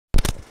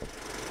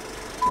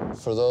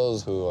For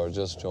those who are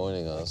just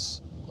joining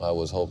us, I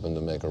was hoping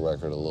to make a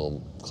record a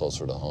little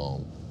closer to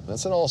home.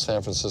 It's an all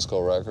San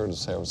Francisco record,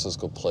 San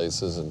Francisco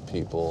places and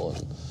people.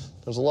 And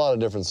there's a lot of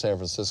different San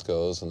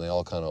Franciscos, and they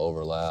all kind of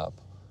overlap.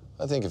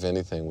 I think, if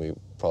anything, we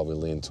probably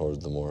lean towards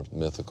the more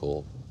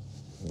mythical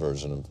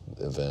version of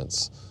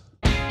events.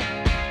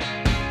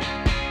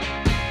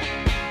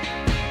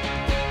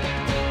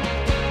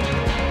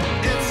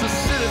 It's a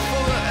city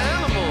full of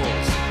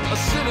animals, a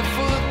city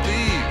full of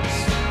thieves,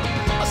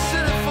 a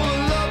city full of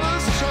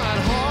lovers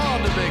trying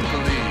hard to make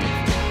believe.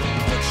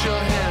 Put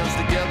your hands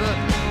together,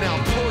 now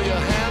pull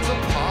your hands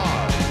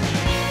apart.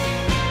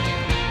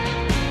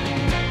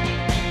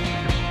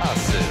 I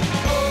said,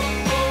 oh,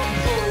 oh,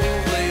 oh,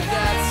 play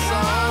that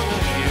song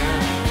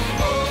again.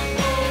 Oh,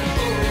 oh,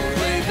 oh,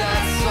 play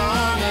that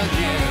song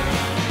again.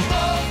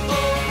 Oh,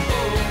 oh,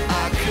 oh,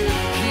 I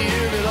could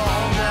hear it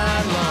all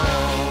night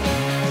long.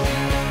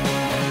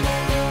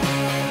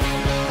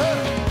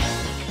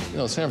 You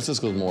know, San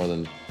Francisco is more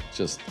than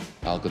just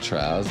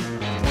Alcatraz.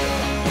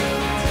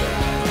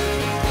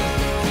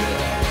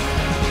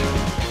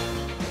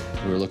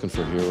 We were looking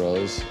for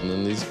heroes, and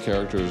then these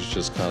characters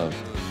just kind of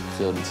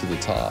floated to the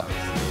top.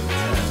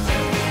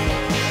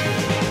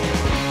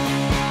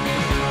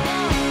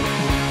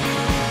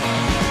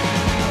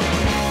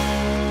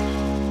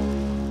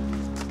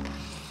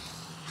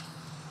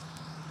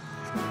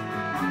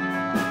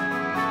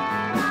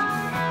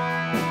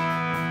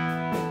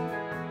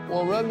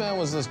 Well, Redman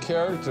was this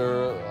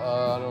character,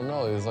 I don't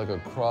know, he was like a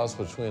cross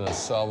between a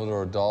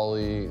Salvador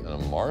Dali and a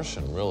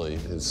Martian, really.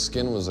 His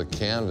skin was a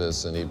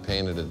canvas, and he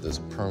painted it this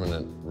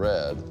permanent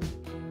red.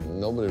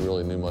 Nobody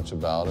really knew much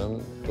about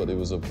him, but he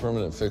was a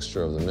permanent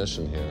fixture of the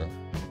mission here.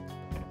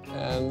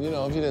 And, you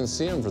know, if you didn't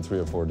see him for 3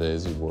 or 4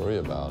 days, you'd worry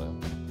about him.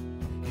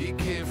 He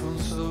came from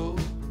so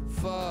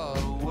far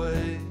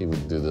away. He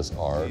would do this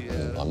art,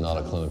 and I'm not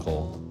a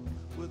clinical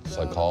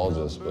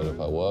psychologist, but if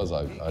I was,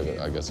 I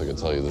guess I could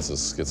tell you this is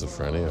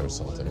schizophrenia or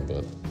something,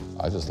 but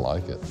I just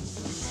like it.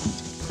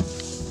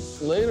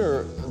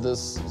 Later,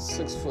 this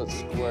 6-foot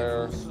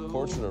square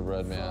portrait of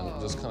Redman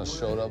just kind of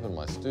showed up in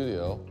my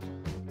studio.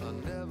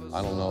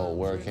 I don't know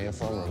where it came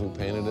from or who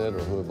painted it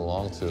or who it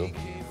belonged to,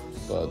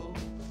 but,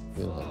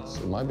 you know,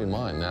 it might be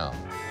mine now.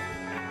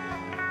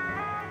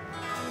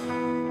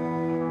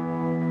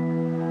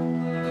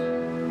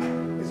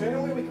 Is there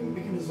any way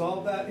we can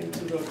dissolve that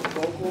into the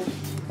vocals?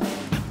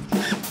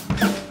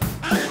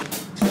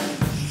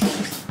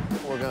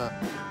 We're gonna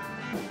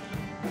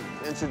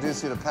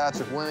introduce you to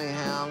Patrick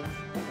Winningham,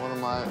 one of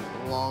my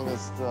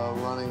longest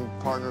running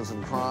partners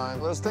in crime.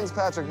 There's things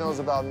Patrick knows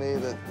about me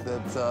that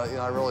you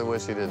know, I really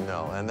wish he didn't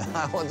know, and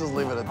I want to just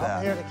leave it at that.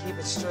 I'm here to keep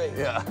it straight.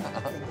 Yeah.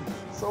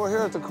 So we're here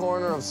at the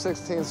corner of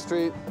 16th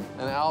Street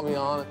and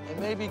Albion. It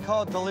may be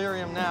called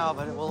Delirium now,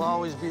 but it will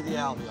always be the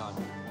Albion.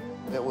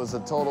 It was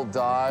a total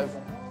dive,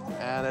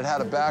 and it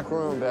had a back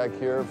room back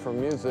here for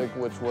music,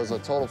 which was a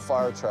total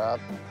fire trap.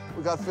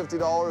 We got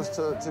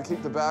 $50 to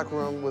keep the back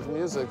room with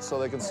music so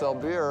they could sell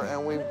beer,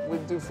 and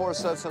we'd do 4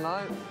 sets a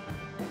night.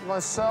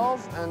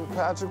 Myself and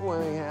Patrick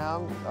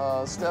Winningham,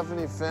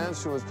 Stephanie Finch,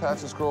 who was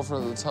Patrick's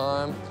girlfriend at the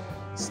time,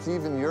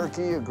 Stephen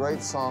Yerke, a great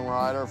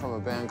songwriter from a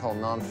band called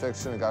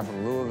Nonfiction, a guy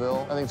from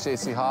Louisville. I think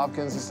J.C.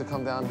 Hopkins used to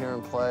come down here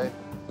and play.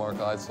 Mark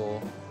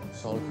Eitzel,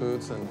 Sean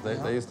Coots, and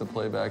they used to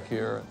play back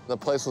here. The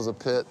place was a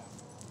pit.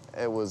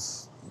 It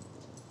was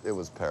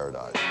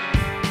paradise.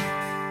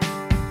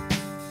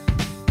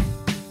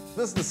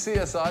 This is the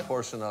CSI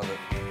portion of it.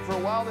 For a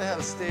while, they had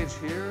a stage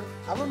here.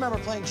 I remember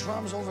playing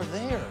drums over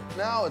there.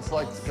 Now it's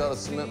like it's got a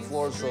cement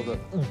floor so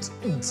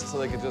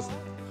they could just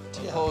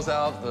hose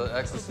out the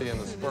ecstasy and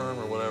the sperm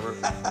or whatever.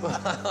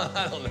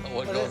 I don't know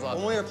what goes on.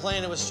 When we were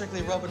playing, it was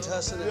strictly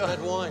Robitussin and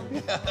red wine.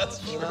 Yeah, that's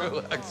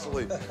true,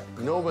 actually.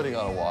 Nobody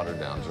got a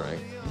watered-down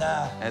drink.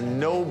 Nah. And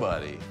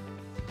nobody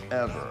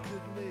ever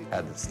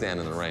had to stand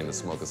in the rain to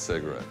smoke a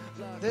cigarette.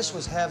 This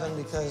was heaven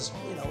because,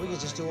 you know, we could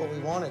just do what we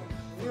wanted.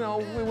 You know,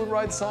 we would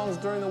write songs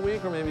during the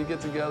week or maybe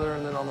get together,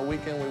 and then on the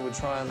weekend we would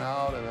try them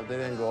out, and if they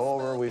didn't go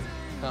over, we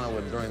kind of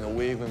would, during the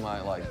week, we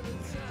might, like,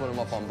 put them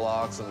up on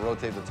blocks and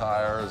rotate the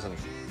tires and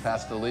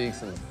patch the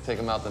leaks and take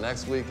them out the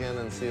next weekend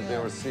and see if they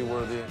were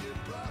seaworthy.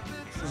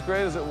 As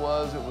great as it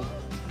was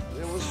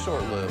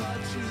short-lived.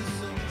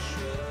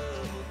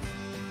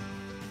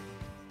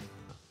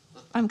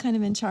 I'm kind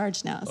of in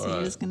charge now, so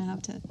you're just gonna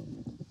have to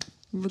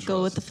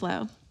go with the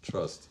flow.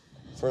 Trust.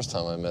 First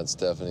time I met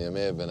Stephanie, I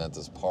may have been at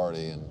this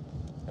party, and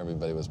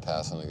everybody was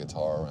passing a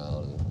guitar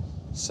around and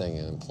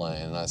singing and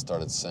playing, and I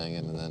started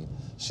singing, and then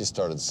she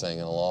started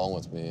singing along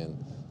with me, and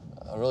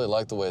I really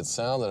liked the way it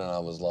sounded, and I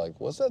was like,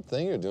 what's that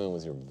thing you're doing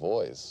with your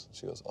voice?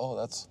 She goes, oh,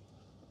 that's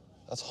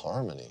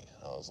harmony.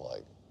 And I was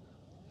like,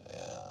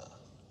 yeah,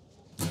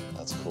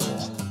 that's cool.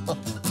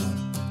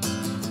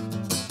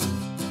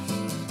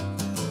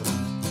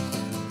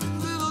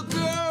 Little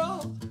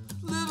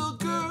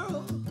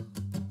girl,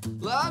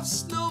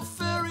 life's no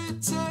fairy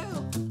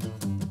tale.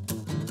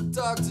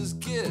 Doctors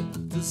get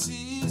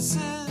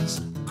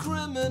diseases,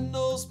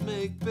 criminals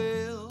make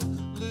bail.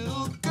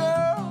 Little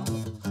girl,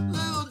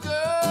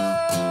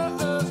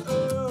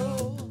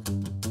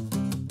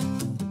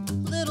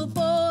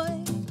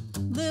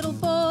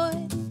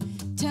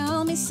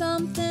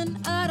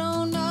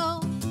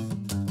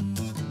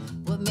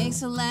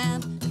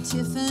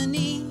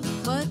 epiphany,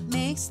 what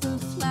makes the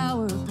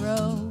flower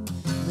grow?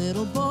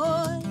 Little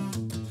boy,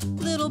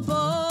 little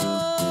boy.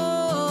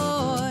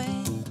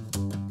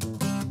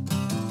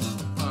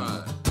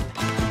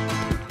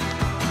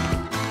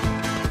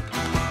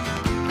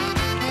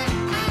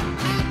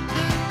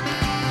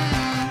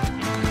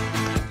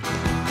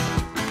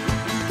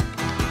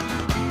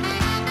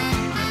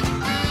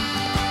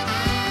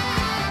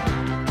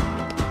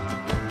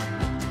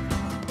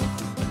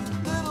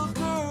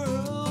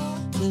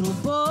 Little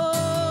boy.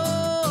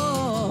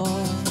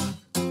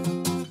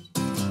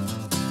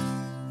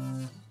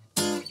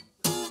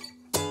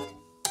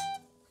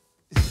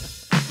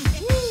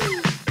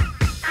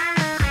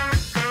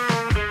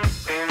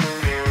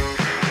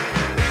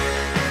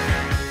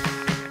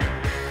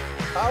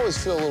 I always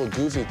feel a little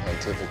goofy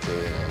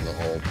pontificating on the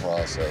whole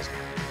process.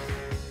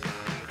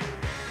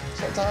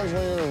 Sometimes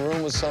when you're in a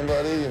room with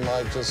somebody, you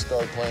might just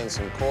start playing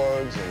some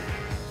chords and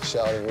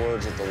shouting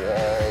words at the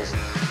walls.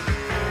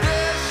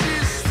 There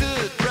she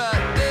stood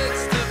right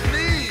next to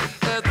me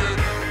at the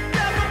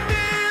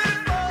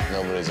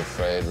Nobody's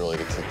afraid really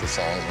to kick the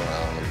songs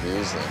around and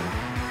abuse them.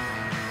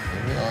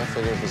 And, you know, I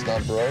figure if it's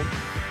not broke,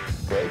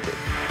 break it.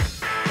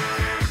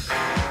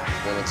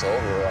 When it's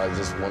over, I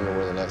just wonder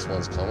where the next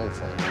one's coming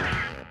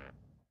from.